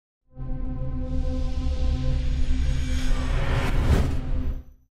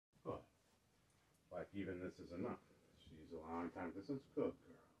even this is enough. She's allowing time. This is good,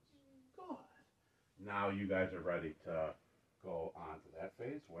 girls. Good. Now you guys are ready to go on to that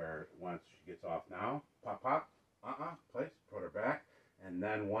phase where once she gets off now, pop, pop, place, put her back. And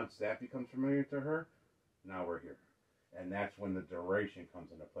then once that becomes familiar to her, now we're here. And that's when the duration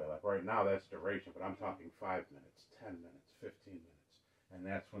comes into play. Like right now, that's duration, but I'm talking 5 minutes, 10 minutes, 15 minutes. And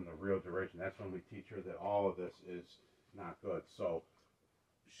that's when the real duration, that's when we teach her that all of this is not good. So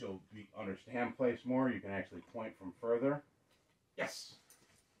she'll understand place more. You can actually point from further. Yes.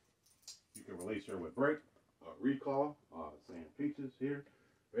 You can release her with break, recall, saying peaches here.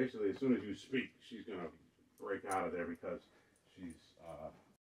 Basically, as soon as you speak, she's going to break out of there because she's